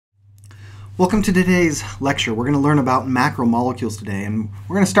Welcome to today's lecture. We're going to learn about macromolecules today, and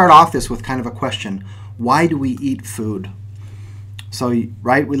we're going to start off this with kind of a question. Why do we eat food? So,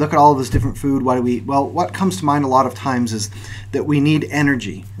 right, we look at all of this different food. Why do we eat? Well, what comes to mind a lot of times is that we need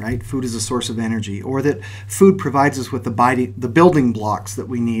energy, right? Food is a source of energy, or that food provides us with the building blocks that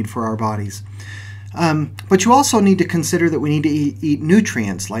we need for our bodies. But you also need to consider that we need to eat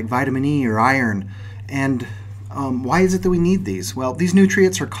nutrients like vitamin E or iron. And why is it that we need these? Well, these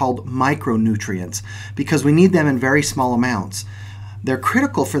nutrients are called micronutrients because we need them in very small amounts. They're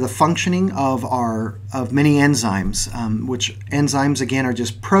critical for the functioning of many enzymes, which enzymes again are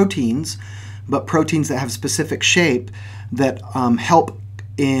just proteins, but proteins that have specific shape that help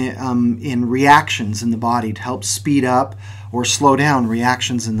in reactions in the body to help speed up or slow down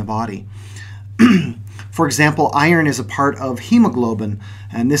reactions in the body. For example, iron is a part of hemoglobin,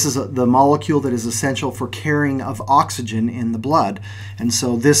 and this is the molecule that is essential for carrying of oxygen in the blood. And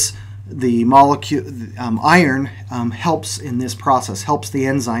so the molecule iron helps in this process, helps the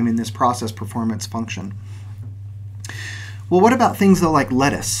enzyme in this process perform its function. Well, what about things though like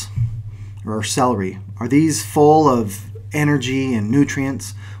lettuce or celery? Are these full of energy and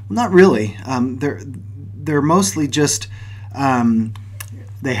nutrients? Well, not really. They're mostly just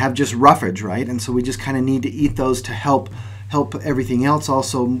they have just roughage, right? And so we just kind of need to eat those to help everything else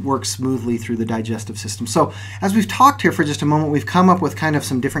also work smoothly through the digestive system. So as we've talked here for just a moment, we've come up with kind of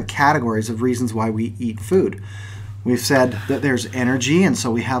some different categories of reasons why we eat food. We've said that there's energy, and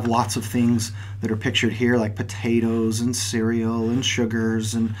so we have lots of things that are pictured here like potatoes and cereal and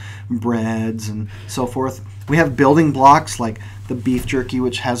sugars and breads and so forth. We have building blocks like the beef jerky,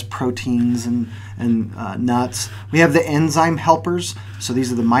 which has proteins and nuts. We have the enzyme helpers, so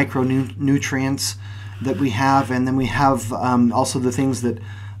these are the micronutrients that we have, and then we have also the things that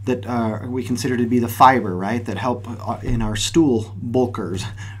we consider to be the fiber, right, that help in our stool bulkers,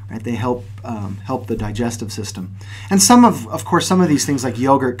 right? They help the digestive system. And of course, some of these things like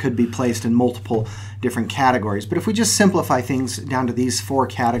yogurt could be placed in multiple different categories. But if we just simplify things down to these four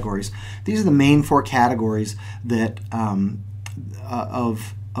categories, these are the main four categories that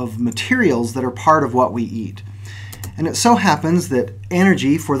of materials that are part of what we eat. And it so happens that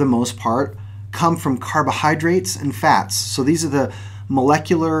energy, for the most part, come from carbohydrates and fats. So these are the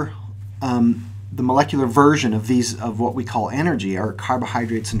molecular version of what we call energy, are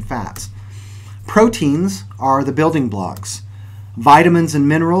carbohydrates and fats. Proteins are the building blocks. Vitamins and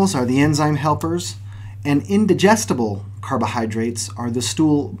minerals are the enzyme helpers, and indigestible carbohydrates are the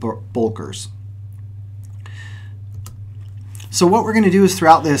stool bulkers. So what we're going to do is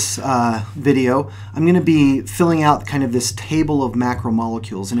throughout this video, I'm going to be filling out kind of this table of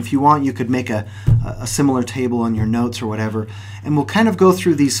macromolecules. And if you want, you could make a similar table on your notes or whatever. And we'll kind of go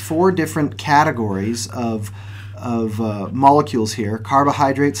through these four different categories of molecules here: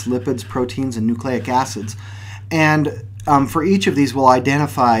 carbohydrates, lipids, proteins, and nucleic acids. And for each of these, we'll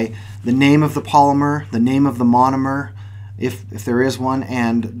identify the name of the polymer, the name of the monomer, if there is one,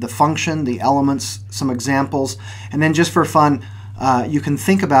 and the function, the elements, some examples. And then just for fun, you can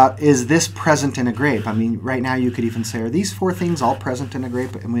think about, is this present in a grape? I mean, right now you could even say, are these four things all present in a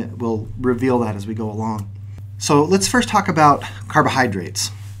grape? And we'll reveal that as we go along. So let's first talk about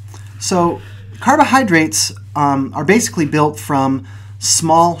carbohydrates. So carbohydrates are basically built from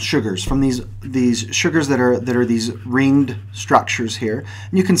small sugars, from these sugars that are these ringed structures here.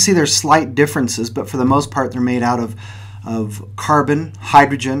 And you can see there's slight differences, but for the most part they're made out of carbon,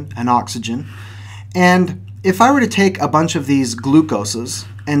 hydrogen, and oxygen. And if I were to take a bunch of these glucoses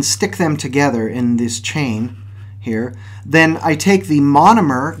and stick them together in this chain here, then I take the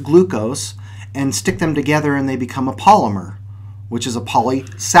monomer glucose and stick them together and they become a polymer, which is a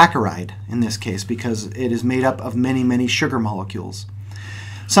polysaccharide in this case because it is made up of many, many sugar molecules.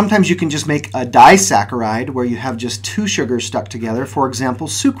 Sometimes you can just make a disaccharide where you have just two sugars stuck together. For example,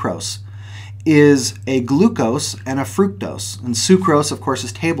 sucrose is a glucose and a fructose, and sucrose, of course,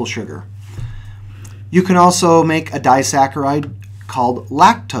 is table sugar. You can also make a disaccharide called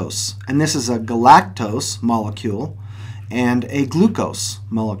lactose, and this is a galactose molecule and a glucose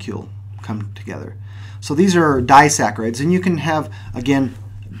molecule come together. So these are disaccharides, and you can have, again,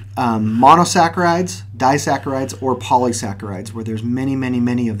 monosaccharides, disaccharides, or polysaccharides, where there's many, many,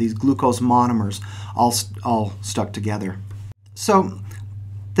 many of these glucose monomers all stuck together. So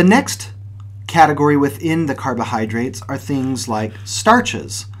the next category within the carbohydrates are things like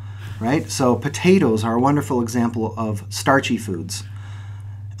starches, right? So potatoes are a wonderful example of starchy foods.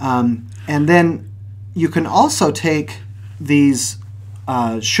 And then you can also take these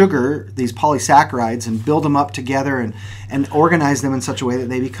these polysaccharides, and build them up together and organize them in such a way that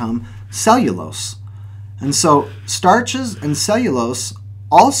they become cellulose. And so starches and cellulose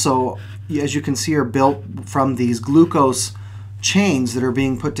also as you can see, are built from these glucose chains that are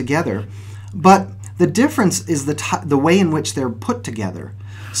being put together. But the difference is the way in which they're put together.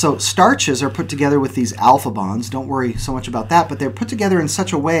 So starches are put together with these alpha bonds. Don't worry so much about that, but they're put together in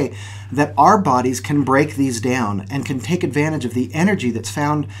such a way that our bodies can break these down and can take advantage of the energy that's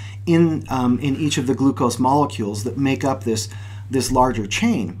found in each of the glucose molecules that make up this larger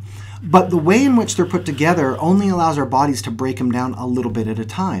chain. But the way in which they're put together only allows our bodies to break them down a little bit at a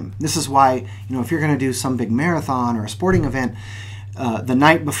time. This is why, if you're going to do some big marathon or a sporting event, the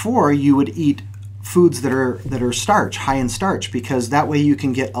night before you would eat foods that are starch, high in starch, because that way you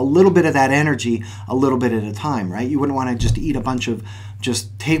can get a little bit of that energy a little bit at a time, right? You wouldn't want to just eat a bunch of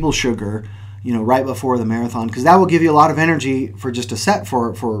just table sugar, right before the marathon, because that will give you a lot of energy for just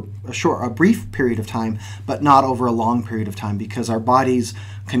for a brief period of time, but not over a long period of time, because our bodies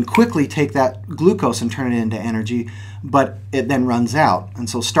can quickly take that glucose and turn it into energy, but it then runs out. And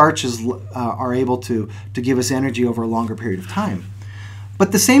so starches are able to give us energy over a longer period of time.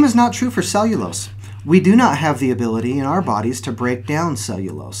 But the same is not true for cellulose. We do not have the ability in our bodies to break down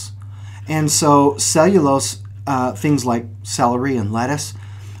cellulose. And so cellulose, things like celery and lettuce,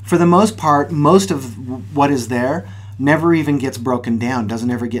 for the most part, most of what is there never even gets broken down,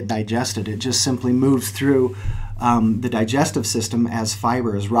 doesn't ever get digested. It just simply moves through the digestive system as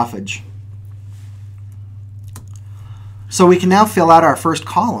fiber, as roughage. So we can now fill out our first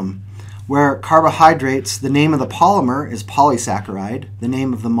column, where carbohydrates, the name of the polymer is polysaccharide, the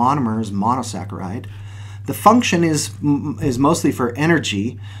name of the monomer is monosaccharide. The function is mostly for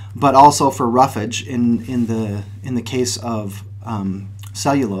energy, but also for roughage in the case of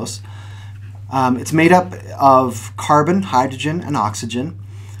cellulose. It's made up of carbon, hydrogen, and oxygen.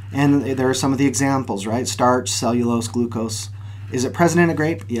 And there are some of the examples, right? Starch, cellulose, glucose. Is it present in a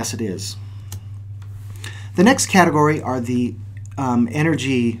grape? Yes, it is. The next category are the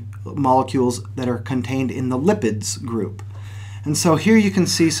energy molecules that are contained in the lipids group. And so here you can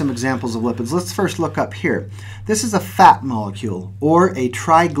see some examples of lipids. Let's first look up here. This is a fat molecule, or a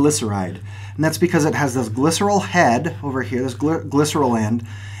triglyceride. And that's because it has this glycerol head over here, this glycerol end,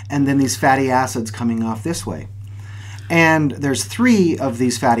 and then these fatty acids coming off this way. And there's 3 of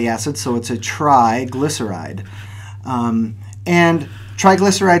these fatty acids, so it's a triglyceride. And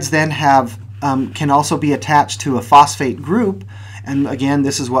triglycerides then can also be attached to a phosphate group. And again,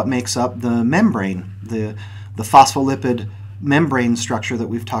 this is what makes up the membrane, the phospholipid membrane structure that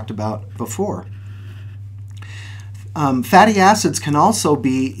we've talked about before. Fatty acids can also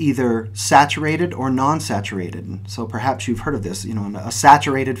be either saturated or non-saturated. So perhaps you've heard of this, a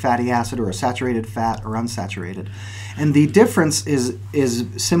saturated fatty acid or a saturated fat or unsaturated. And the difference is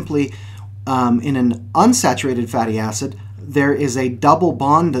simply in an unsaturated fatty acid, there is a double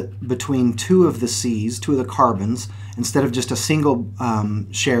bond between 2 of the C's, 2 of the carbons, instead of just a single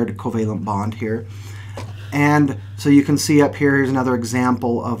shared covalent bond here. And so you can see up here, here's another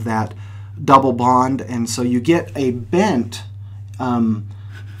example of that double bond, and so you get a bent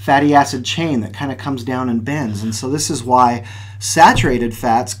fatty acid chain that kind of comes down and bends. And so this is why saturated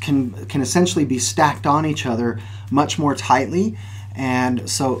fats can essentially be stacked on each other much more tightly. And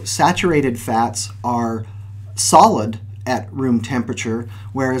so saturated fats are solid at room temperature,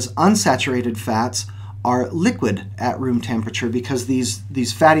 whereas unsaturated fats are liquid at room temperature, because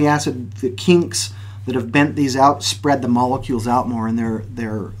these fatty acid, the kinks that have bent these out, spread the molecules out more, and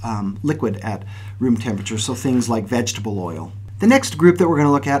they're liquid at room temperature, so things like vegetable oil. The next group that we're going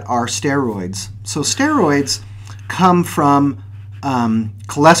to look at are steroids. So steroids come from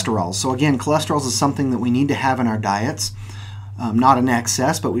cholesterol. So again, cholesterol is something that we need to have in our diets, not in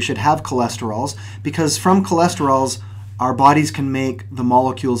excess, but we should have cholesterols, because from cholesterols, our bodies can make the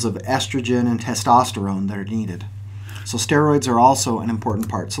molecules of estrogen and testosterone that are needed. So steroids are also an important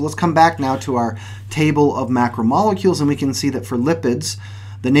part. So let's come back now to our table of macromolecules, and we can see that for lipids,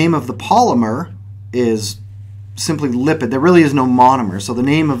 the name of the polymer is simply lipid. There really is no monomer, so the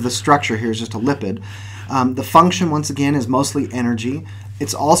name of the structure here is just a lipid. The function, once again, is mostly energy.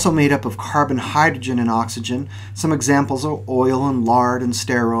 It's also made up of carbon, hydrogen, and oxygen. Some examples are oil and lard and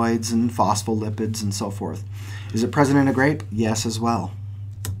steroids and phospholipids and so forth. Is it present in a grape? Yes, as well.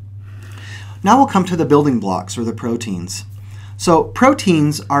 Now we'll come to the building blocks, or the proteins. So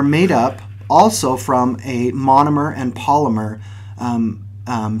proteins are made up also from a monomer and polymer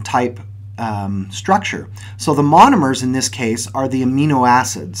type structure. So the monomers in this case are the amino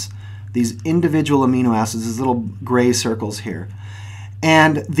acids, these individual amino acids, these little gray circles here.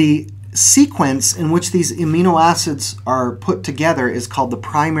 And the sequence in which these amino acids are put together is called the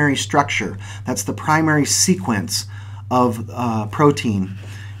primary structure. That's the primary sequence of protein.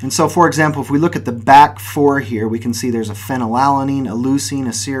 And so, for example, if we look at the back four here, we can see there's a phenylalanine, a leucine,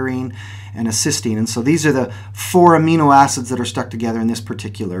 a serine, and a cysteine. And so these are the 4 amino acids that are stuck together in this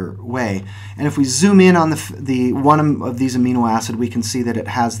particular way. And if we zoom in on the one of these amino acid, we can see that it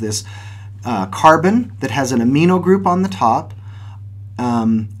has this carbon that has an amino group on the top,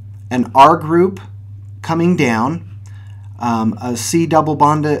 an R group coming down, a C double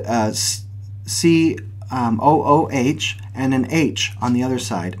bonded COOH, and an H on the other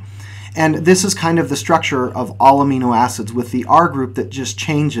side. And this is kind of the structure of all amino acids, with the R group that just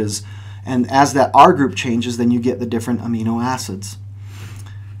changes, and as that R group changes, then you get the different amino acids.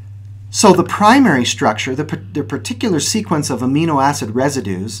 So the primary structure, the particular sequence of amino acid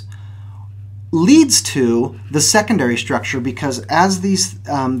residues, leads to the secondary structure, because as these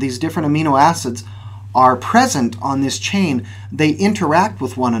different amino acids are present on this chain, they interact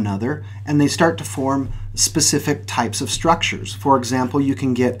with one another and they start to form specific types of structures. For example, you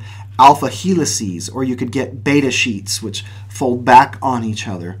can get alpha helices, or you could get beta sheets, which fold back on each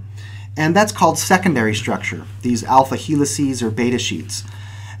other. And that's called secondary structure, these alpha helices or beta sheets.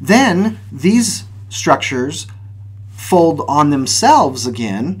 Then these structures fold on themselves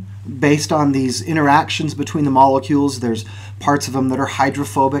again based on these interactions between the molecules. There's parts of them that are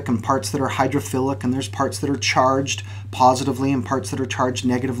hydrophobic and parts that are hydrophilic, and there's parts that are charged positively and parts that are charged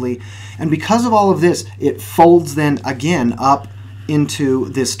negatively. And because of all of this, it folds then again up into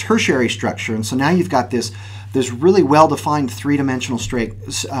this tertiary structure. And so now you've got this really well-defined three-dimensional shape.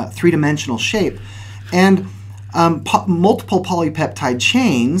 And multiple polypeptide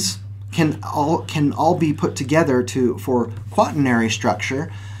chains can all be put together for quaternary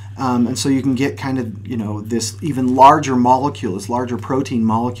structure. And so you can get kind of, this even larger molecule, this larger protein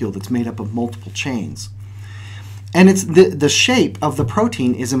molecule that's made up of multiple chains. And it's the shape of the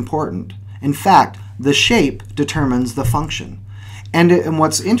protein is important. In fact, the shape determines the function. And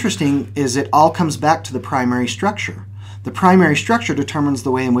what's interesting is it all comes back to the primary structure. The primary structure determines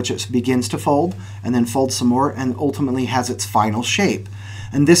the way in which it begins to fold, and then folds some more, and ultimately has its final shape.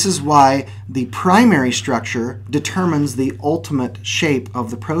 And this is why the primary structure determines the ultimate shape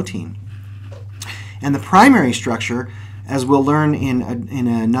of the protein. And the primary structure, as we'll learn in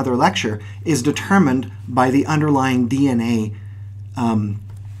another lecture, is determined by the underlying DNA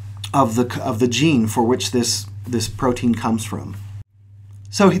of the gene for which this protein comes from.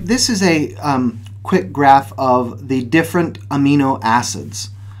 So this is a quick graph of the different amino acids.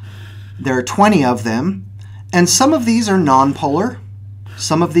 There are 20 of them, and some of these are nonpolar.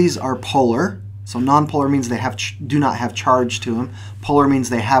 Some of these are polar. So nonpolar means they do not have charge to them. Polar means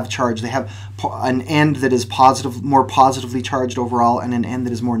they have charge. They have an end that is more positively charged overall, and an end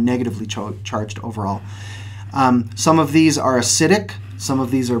that is more negatively charged overall. Some of these are acidic. Some of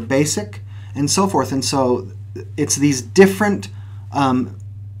these are basic, and so forth. And so it's these different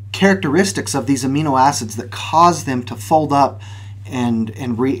characteristics of these amino acids that cause them to fold up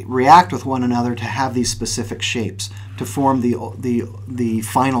and react with one another to have these specific shapes, to form the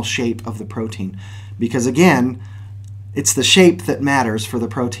final shape of the protein. Because again, it's the shape that matters for the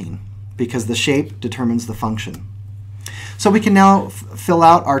protein, because the shape determines the function. So we can now fill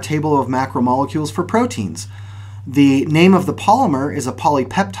out our table of macromolecules for proteins. The name of the polymer is a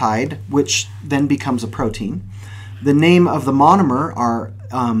polypeptide, which then becomes a protein. The name of the monomer are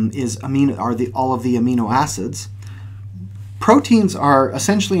all of the amino acids. Proteins are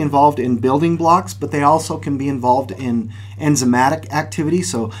essentially involved in building blocks, but they also can be involved in enzymatic activity,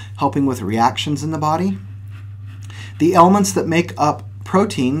 so helping with reactions in the body. The elements that make up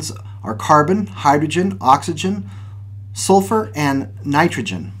proteins are carbon, hydrogen, oxygen, sulfur, and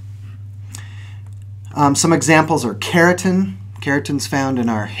nitrogen. Some examples are keratin. Keratin's found in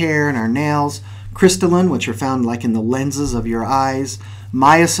our hair and our nails. Crystalline, which are found like in the lenses of your eyes.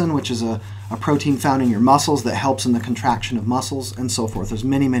 Myosin, which is a protein found in your muscles that helps in the contraction of muscles, and so forth. There's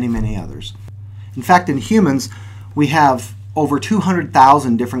many, many, many others. In fact, in humans, we have over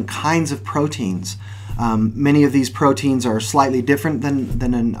 200,000 different kinds of proteins. Many of these proteins are slightly different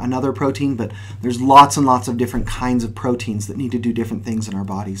than another protein, but there's lots and lots of different kinds of proteins that need to do different things in our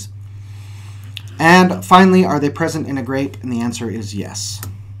bodies. And finally, are they present in a grape? And the answer is yes.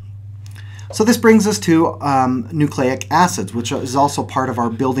 So this brings us to nucleic acids, which is also part of our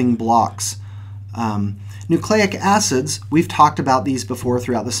building blocks. Nucleic acids, we've talked about these before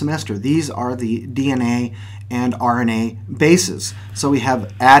throughout the semester. These are the DNA and RNA bases. So we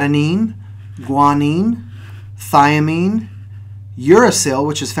have adenine, guanine, thymine, uracil,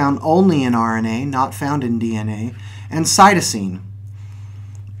 which is found only in RNA, not found in DNA, and cytosine.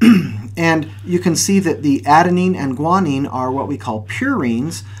 And you can see that the adenine and guanine are what we call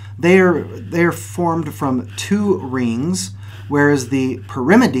purines. They're formed from two rings. whereas the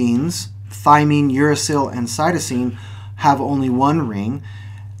pyrimidines, thymine, uracil, and cytosine, have only one ring.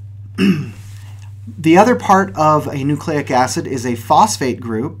 The other part of a nucleic acid is a phosphate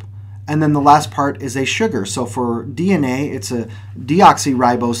group, and then the last part is a sugar. So for DNA, it's a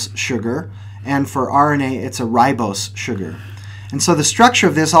deoxyribose sugar, and for RNA, it's a ribose sugar. And so the structure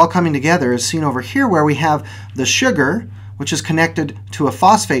of this all coming together is seen over here, where we have the sugar, which is connected to a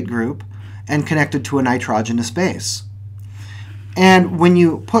phosphate group and connected to a nitrogenous base. And when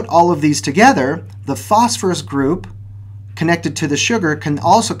you put all of these together, the phosphorus group connected to the sugar can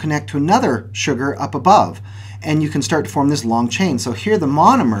also connect to another sugar up above, and you can start to form this long chain. So here the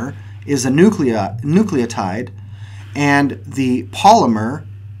monomer is a nucleotide, and the polymer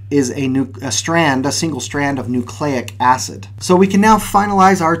is a single strand of nucleic acid. So we can now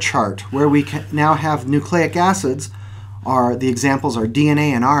finalize our chart, where we can now have nucleic acids. The examples are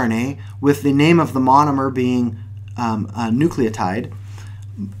DNA and RNA, with the name of the monomer being a nucleotide.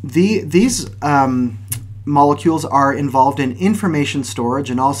 These molecules are involved in information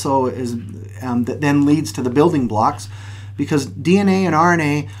storage, and also that then leads to the building blocks, because DNA and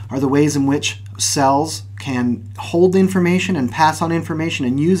RNA are the ways in which cells can hold information and pass on information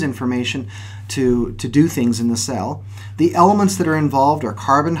and use information to do things in the cell. The elements that are involved are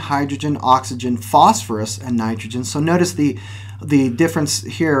carbon, hydrogen, oxygen, phosphorus, and nitrogen. So notice the difference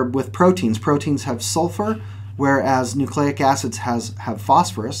here with proteins. Proteins have sulfur, whereas nucleic acids have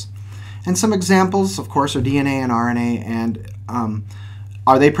phosphorus. And some examples, of course, are DNA and RNA, and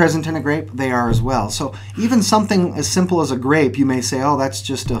are they present in a grape? They are as well. So even something as simple as a grape, you may say, oh, that's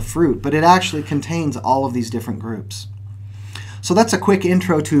just a fruit, but it actually contains all of these different groups. So that's a quick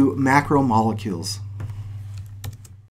intro to macromolecules.